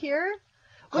moved to here?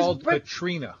 Called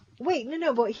Katrina. Wait,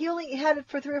 no, but he only had it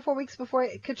for 3 or 4 weeks before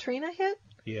Katrina hit?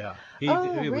 Yeah.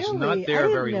 Really? was not there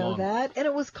very long. I didn't know that. And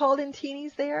it was called in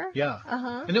Teenies there? Yeah.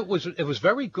 And it was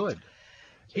very good.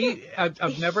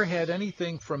 I've never had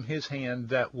anything from his hand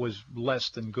that was less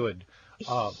than good.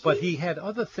 But he had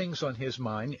other things on his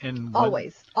mind, and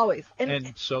always.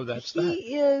 And so that's that.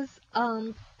 He is,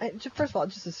 first of all,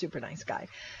 just a super nice guy,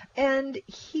 and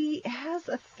he has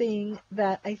a thing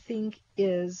that I think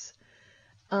is,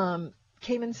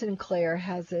 Cayman Sinclair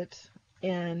has it,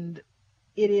 and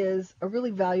it is a really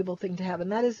valuable thing to have,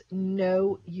 and that is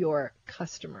know your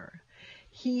customer.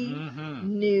 He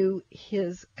knew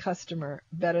his customer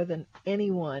better than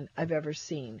anyone I've ever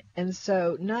seen. And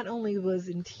so not only was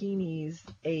Intini's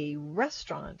a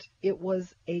restaurant, it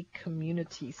was a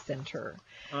community center.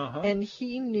 And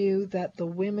he knew that the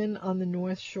women on the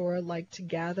North Shore liked to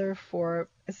gather for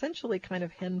essentially kind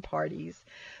of hen parties.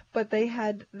 But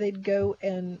they'd go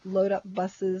and load up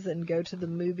buses and go to the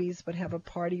movies, but have a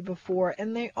party before.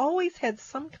 And they always had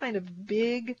some kind of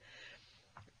big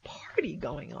party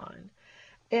going on.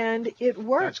 And it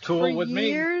worked. That's cool for with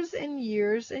years and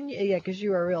years and yeah, because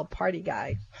you are a real party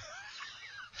guy.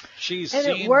 She's and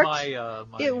seen it worked, my.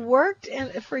 It worked,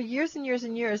 and for years and years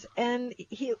and years. And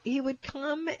he would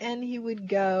come and he would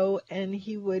go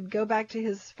back to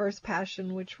his first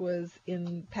passion, which was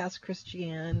in Pass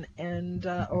Christian and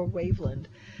or Waveland,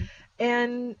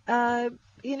 and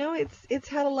it's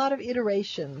had a lot of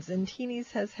iterations, and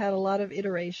Tini's has had a lot of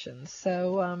iterations.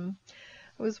 So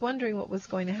I was wondering what was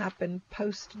going to happen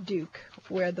post-Duke,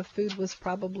 where the food was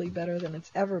probably better than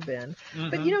it's ever been.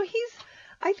 But,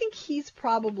 I think he's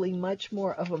probably much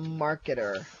more of a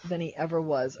marketer than he ever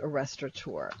was a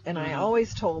restaurateur. And I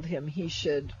always told him he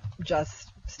should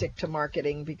just stick to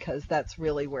marketing because that's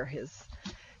really where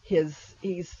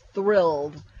he's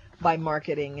thrilled by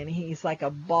marketing, and he's like a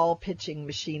ball pitching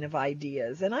machine of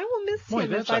ideas. And I will miss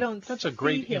him if I don't see him. That's a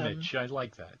great image. I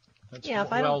like that. That's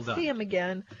if I don't done. see him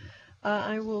again,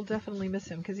 I will definitely miss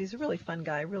him because he's a really fun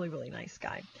guy, really, really nice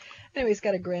guy. Anyway, he's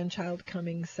got a grandchild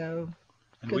coming, so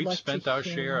and we've spent our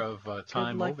share of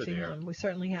time over there. Him. We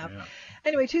certainly have. Yeah.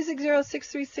 Anyway,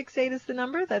 260-6368 is the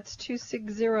number. That's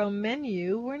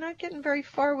 260-MENU. We're not getting very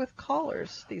far with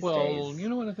callers these days. Well, you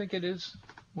know what I think it is?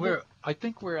 I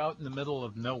think we're out in the middle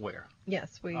of nowhere.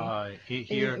 Yes, we.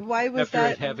 Here, why was after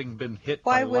that, it having been hit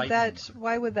by lightning.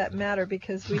 Why would that matter?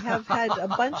 Because we have had a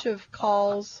bunch of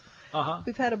calls.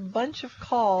 We've had a bunch of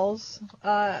calls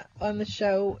on the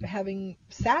show having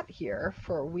sat here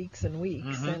for weeks and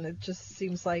weeks, and it just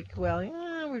seems like,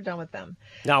 we're done with them.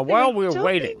 Now, while we're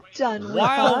waiting,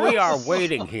 while we are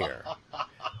waiting here,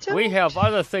 we have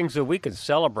other things that we can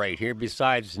celebrate here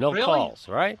besides no calls,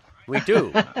 right? We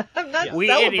do. I'm not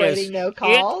celebrating no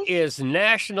calls. It is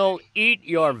National Eat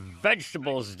Your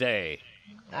Vegetables Day.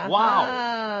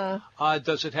 Wow.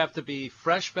 Does it have to be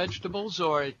fresh vegetables,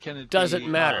 or can it Doesn't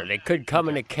matter. They could come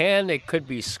in a can. They could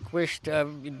be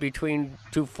squished between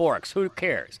two forks. Who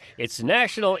cares? It's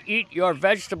National Eat Your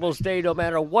Vegetables Day no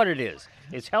matter what it is.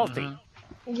 It's healthy.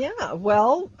 Yeah,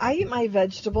 well, I eat my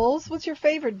vegetables. What's your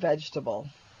favorite vegetable?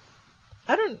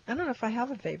 I don't know if I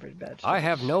have a favorite vegetable. I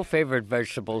have no favorite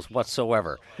vegetables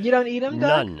whatsoever. You don't eat them,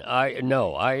 Doug? None.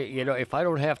 If I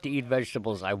don't have to eat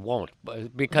vegetables, I won't,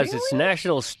 because it's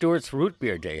National Stewart's Root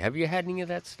Beer Day. Have you had any of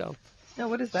that stuff? No,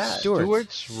 what is that?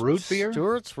 Stewart's Root Beer?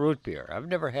 Stewart's Root Beer. I've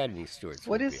never had any Stewart's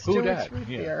What Root is Beer. Stewart's Root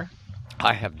Beer?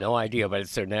 I have no idea, but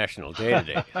it's their national day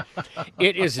today.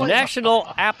 It is National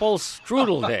Apple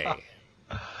Strudel Day.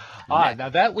 Now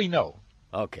that we know.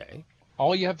 Okay.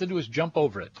 All you have to do is jump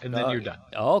over it, and then you're done.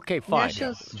 Okay, fine.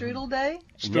 National Strudel Day?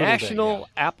 National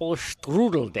Apple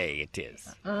Strudel Day it is.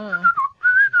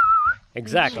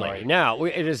 Exactly. Sorry. Now,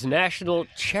 it is National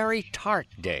Cherry Tart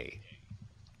Day.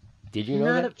 Did you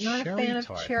know that? Not a fan of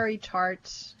cherry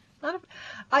tarts.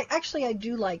 I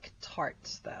do like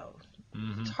tarts, though.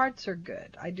 Tarts are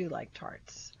good. I do like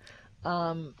tarts.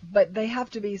 But they have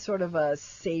to be sort of a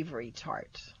savory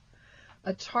tart.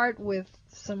 A tart with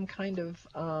some kind of,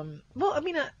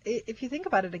 if you think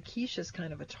about it, a quiche is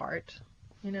kind of a tart,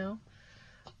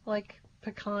 like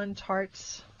pecan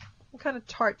tarts. What kind of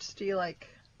tarts do you like?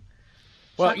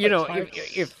 Well,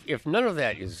 if none of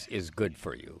that is good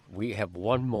for you, we have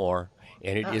one more,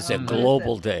 and it is a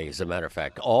global day, as a matter of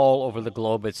fact. All over the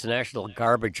globe, it's National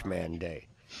Garbage Man Day.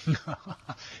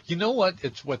 You know what?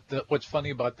 What's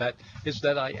funny about that is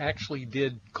that I actually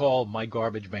did call my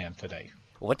garbage man today.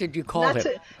 What did you call him?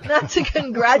 Not to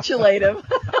congratulate him.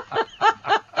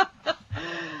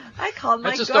 I called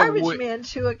my garbage man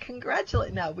to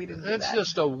congratulate. No, we didn't do that. That's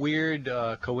just a weird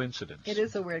coincidence. It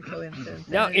is a weird coincidence.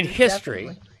 Now, in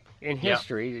history,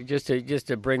 just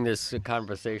to bring this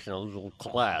conversation a little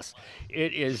class,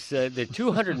 it is the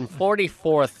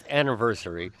 244th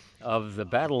anniversary of the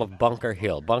Battle of Bunker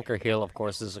Hill. Bunker Hill, of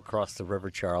course, is across the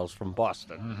River Charles from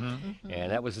Boston,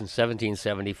 and that was in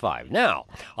 1775. Now,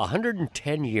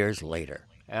 110 years later,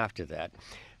 after that,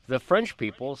 the French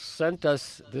people sent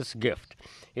us this gift.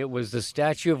 It was the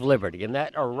Statue of Liberty, and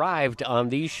that arrived on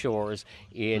these shores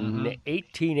in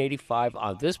 1885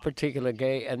 on this particular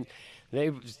day, and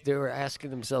they were asking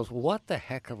themselves, what the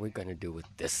heck are we going to do with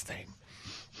this thing?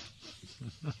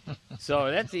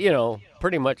 So that's,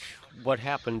 pretty much what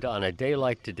happened on a day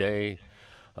like today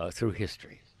through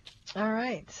history. All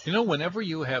right. You know, whenever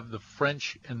you have the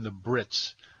French and the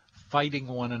Brits fighting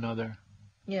one another,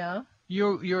 Yeah.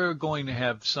 you're going to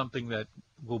have something that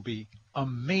will be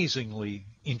amazingly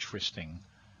interesting,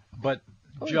 but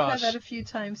We've had just that a few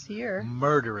times here.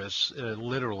 murderous,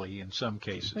 literally in some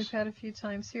cases. We've had a few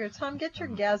times here. Tom, get your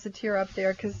gazetteer up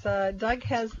there, because Doug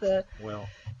has the Well,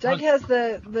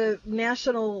 the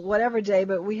National whatever Day,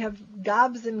 but we have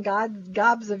gobs and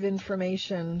gobs of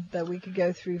information that we could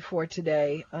go through for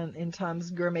today in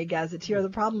Tom's Gourmet Gazetteer. The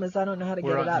problem is I don't know how to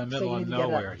we're get it out up, in the so middle you of need to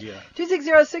nowhere. get it Yeah. up.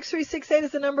 260-6368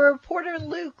 is the number. Porter and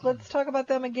Luke, let's talk about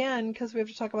them again, because we have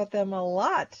to talk about them a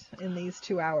lot in these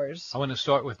 2 hours. I want to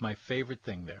start with my favorite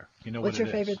thing there. You know What's what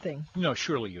your it is? favorite thing? No,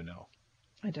 surely you know.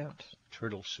 I don't.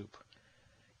 Turtle soup.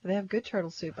 They have good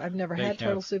turtle soup. I've never They had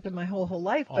turtle have- soup in my whole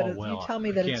life, but Oh, well, you tell me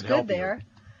I that can't it's help good you. there.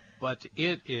 But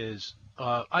it is,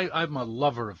 I'm a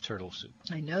lover of turtle soup.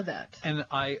 I know that. And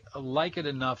I like it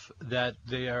enough that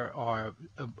there are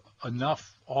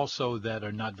enough also that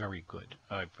are not very good.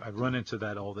 I run into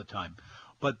that all the time.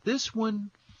 But this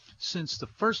one, since the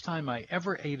first time I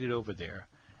ever ate it over there,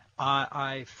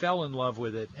 I fell in love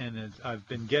with it, and I've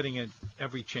been getting it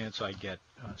every chance I get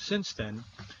since then,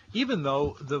 even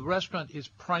though the restaurant is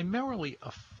primarily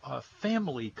a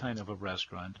family kind of a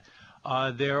restaurant.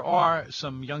 There are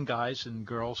some young guys and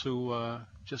girls who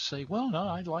just say, well, no,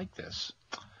 I like this.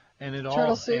 And it Turtle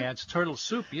all soup? adds turtle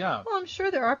soup, yeah. Well, I'm sure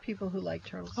there are people who like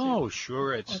turtle soup. Oh,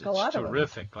 sure, it's Like a lot of them.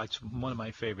 terrific. It's one of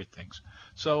my favorite things.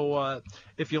 So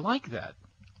if you like that,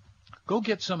 go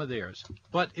get some of theirs.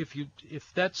 But if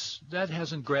that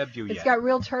hasn't grabbed you It's yet, got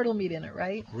real turtle meat in it,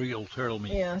 right? real turtle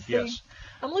meat. Yeah. See, Yes.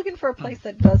 I'm looking for a place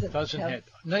that doesn't Doesn't have have.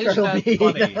 No, isn't turtle that meat.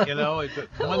 funny? You know,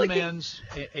 one looking- man's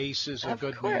ace is a Of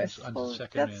good course. man's, Well,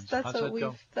 second man's. that's How's what that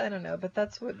go? I don't know, but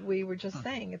that's what we were just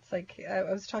saying. It's like I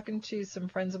was talking to some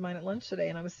friends of mine at lunch today,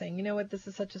 and I was saying, you know what, this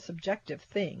is such a subjective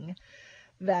thing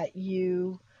that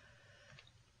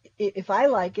if I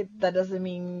like it, that doesn't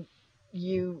mean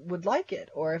you would like it.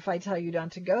 Or if I tell you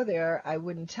not to go there, I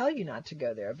wouldn't tell you not to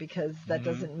go there, because that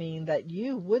doesn't mean that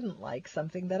you wouldn't like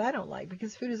something that I don't like,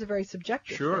 because food is a very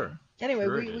subjective Sure. thing. Anyway,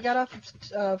 Sure it we is. got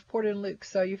off of Porter and Luke,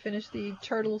 so you finished the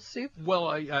turtle soup? Well,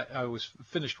 I was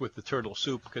finished with the turtle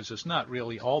soup because there's not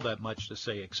really all that much to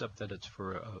say except that it's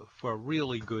for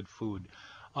really good food.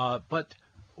 But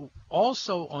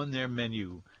also on their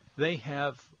menu, they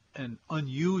have an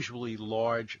unusually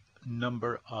large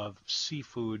number of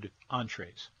seafood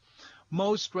entrees.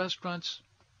 Most restaurants,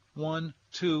 1,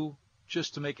 2,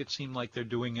 just to make it seem like they're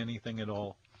doing anything at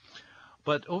all.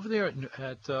 But over there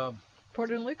at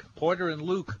Porter and Luke? Porter and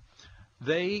Luke,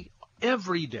 they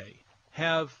every day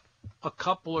have a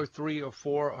couple or 3 or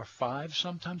 4 or 5.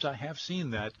 Sometimes I have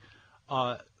seen that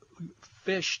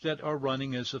fish that are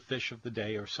running as a fish of the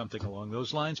day or something along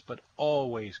those lines, but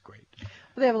always great.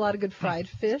 They have a lot of good fried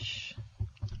fish,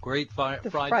 Great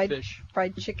the fried fish,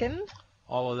 fried chicken.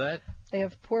 all of that. They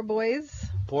have poor boys,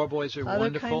 Poor boys are other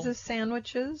wonderful. kinds of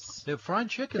sandwiches. The fried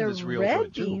chicken They're is real red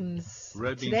good too. beans.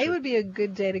 Red beans Today are- would be a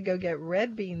good day to go get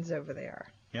red beans over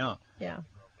there. Yeah. Yeah.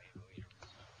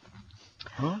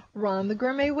 Huh? Ron, the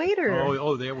gourmet waiter,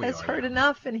 Oh, there we has are. heard yeah.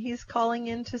 enough, and he's calling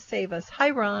in to save us.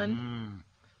 Hi, Ron.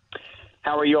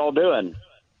 How are you all doing?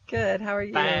 Good. How are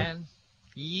you? Fine.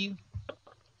 You?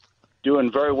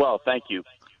 Doing very well, thank you.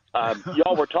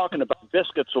 Y'all were talking about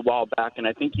biscuits a while back, and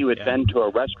I think you had Yeah. been to a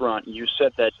restaurant, and you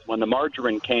said that when the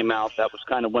margarine came out, that was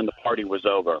kind of when the party was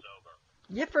over.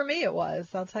 Yeah, for me it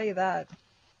was. I'll tell you that.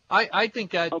 I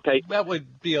think Okay. that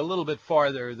would be a little bit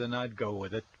farther than I'd go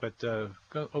with it, but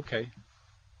okay.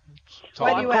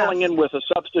 Why do I'm you calling ask? in with a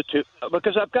substitute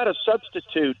because I've got a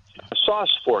substitute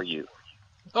sauce for you.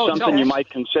 Oh, Something tell you me. might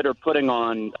consider putting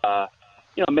on,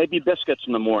 maybe biscuits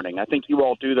in the morning. I think you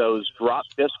all do those drop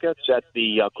biscuits at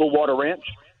the Cool Water Ranch.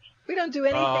 We don't do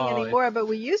anything Oh, anymore, but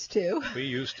we used to, We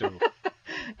used to.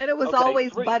 and it was Okay,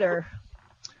 always three- butter.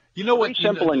 You know Three what?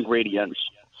 simple ingredients.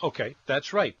 Okay,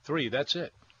 that's right. 3. That's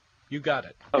it. You got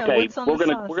it. Yeah, Okay, what's on we're the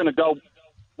gonna sauce?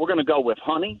 we're gonna go with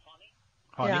honey,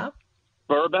 Honey. Yeah.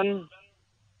 bourbon,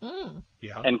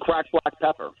 Yeah. and cracked black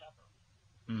pepper.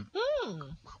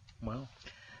 Well,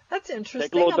 That's interesting.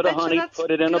 Take a little I'll bit of bet you honey, that's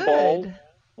put it in a good. bowl,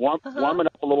 warm Uh-huh. it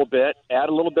up a little bit, add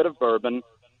a little bit of bourbon,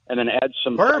 and then add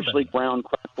some Bourbon? freshly ground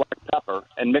cracked black pepper,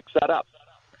 and mix that up.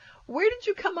 Where did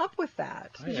you come up with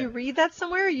that? Did you read that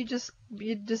somewhere, or you just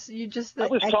I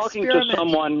was talking to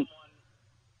someone.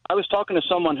 I was talking to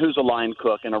someone who's a line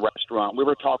cook in a restaurant. We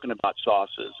were talking about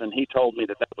sauces, and he told me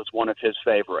that was one of his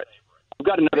favorites. I've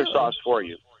got another Really? sauce for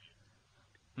you.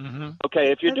 mm-hmm.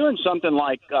 Okay, if you're doing something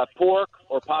like pork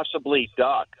or possibly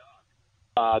duck,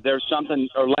 there's something,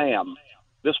 or lamb.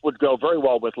 This would go very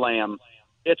well with lamb.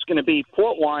 it's going to be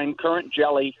port wine, currant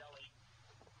jelly,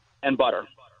 and butter.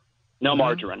 No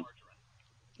margarine.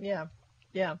 Yeah,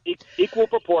 yeah. Equal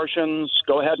proportions.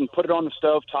 Go ahead and put it on the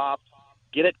stove top.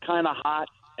 Get it kind of hot,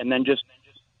 and then just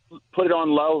put it on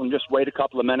low and just wait a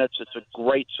couple of minutes. It's a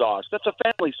great sauce. That's a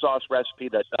family sauce recipe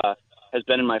that has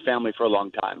been in my family for a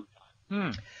long time.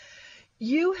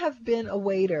 You have been a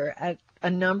waiter at a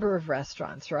number of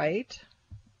restaurants, right?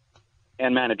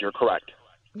 And manager, correct.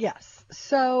 Yes.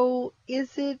 So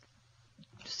is it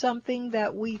something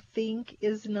that we think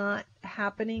is not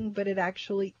happening, but it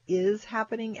actually is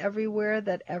happening everywhere,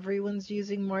 that everyone's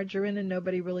using margarine and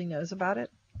nobody really knows about it?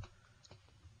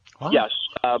 Wow. Yes.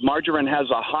 Margarine has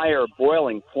a higher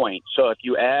boiling point. So if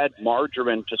you add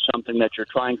margarine to something that you're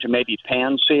trying to maybe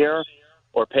pan-sear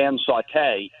or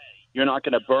pan-saute, you're not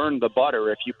going to burn the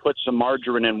butter if you put some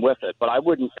margarine in with it. But I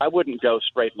wouldn't go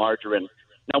straight margarine.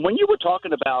 Now, when you were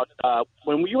talking about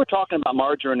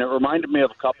margarine, it reminded me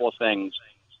of a couple of things.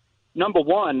 Number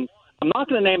one, I'm not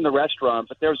going to name the restaurant,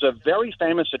 but there's a very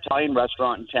famous Italian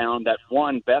restaurant in town that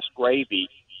won best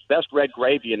red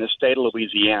gravy in the state of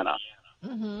Louisiana.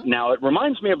 Mm-hmm. Now, it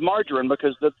reminds me of margarine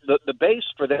because the base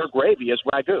for their gravy is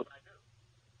Ragu.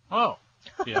 Oh,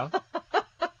 yeah.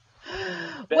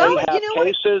 They have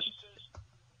cases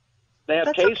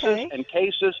and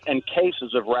cases and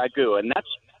cases of Ragu, and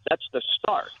that's the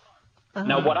start. Uh-huh.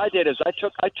 Now, what I did is I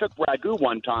took Ragu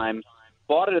one time,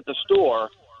 bought it at the store,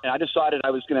 and I decided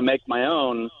I was going to make my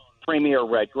own premier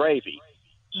red gravy.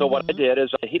 So what I did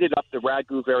is I heated up the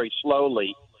Ragu very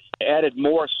slowly. I added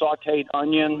more sautéed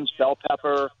onions, bell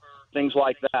pepper, things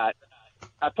like that.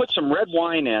 I put some red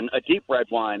wine in, a deep red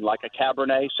wine like a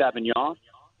Cabernet Sauvignon.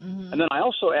 Mm-hmm. And then I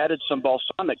also added some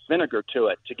balsamic vinegar to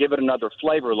it to give it another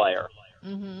flavor layer.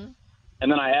 Mm-hmm.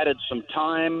 And then I added some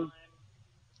thyme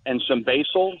and some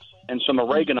basil and some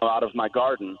oregano out of my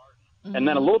garden. Mm-hmm. And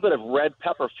then a little bit of red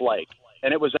pepper flake.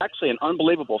 And it was actually an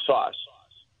unbelievable sauce.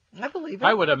 I believe it.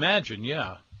 I would imagine,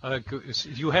 yeah.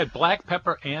 You had black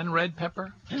pepper and red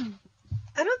pepper?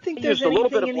 I don't think there's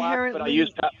anything inherently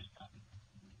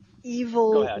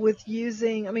evil with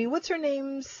using, I mean, what's her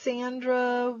name?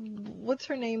 Sandra, what's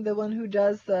her name? The one who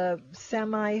does the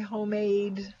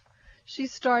semi-homemade, she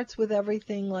starts with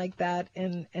everything like that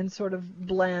and sort of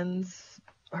blends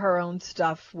her own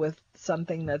stuff with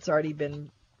something that's already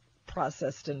been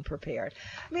processed and prepared.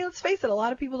 I mean, let's face it, a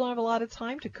lot of people don't have a lot of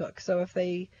time to cook, so if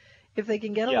they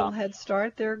can get a little head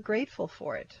start, they're grateful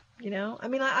for it, you know? I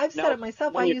mean, I've said it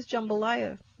myself. I use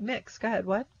jambalaya mix. Go ahead,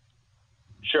 what?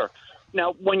 Sure.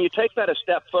 Now, when you take that a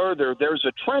step further, there's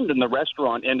a trend in the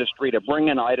restaurant industry to bring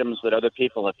in items that other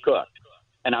people have cooked.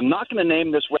 And I'm not going to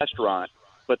name this restaurant,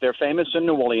 but they're famous in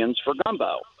New Orleans for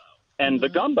gumbo. And the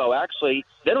gumbo, actually,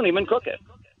 they don't even cook it.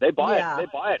 They buy it. They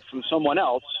buy it from someone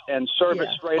else and serve it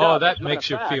straight up. Oh, that makes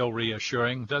you feel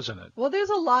reassuring, doesn't it? Well, there's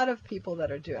a lot of people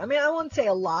that are doing. I mean, I won't say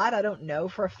a lot. I don't know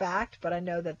for a fact, but I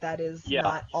know that is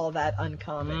not all that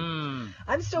uncommon.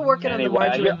 I'm still working on the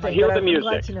margarine thing, but I'm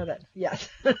glad to know that. Yes.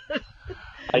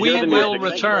 We will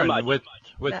return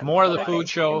with more of the Food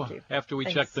Show after we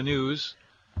check the news.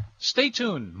 Stay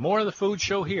tuned. More of the Food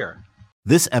Show here.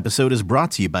 This episode is brought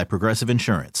to you by Progressive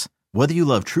Insurance. Whether you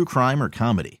love true crime or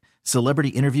comedy, celebrity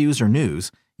interviews or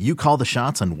news, you call the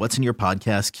shots on what's in your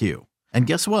podcast queue. And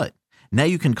guess what? Now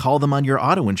you can call them on your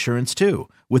auto insurance too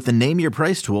with the Name Your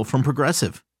Price tool from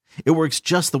Progressive. It works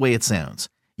just the way it sounds.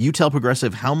 You tell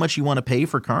Progressive how much you want to pay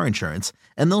for car insurance,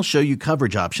 and they'll show you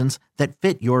coverage options that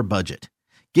fit your budget.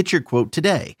 Get your quote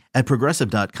today at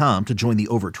Progressive.com to join the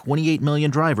over 28 million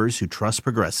drivers who trust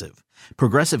Progressive.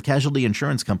 Progressive Casualty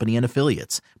Insurance Company and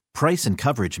Affiliates. Price and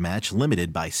coverage match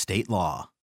limited by state law.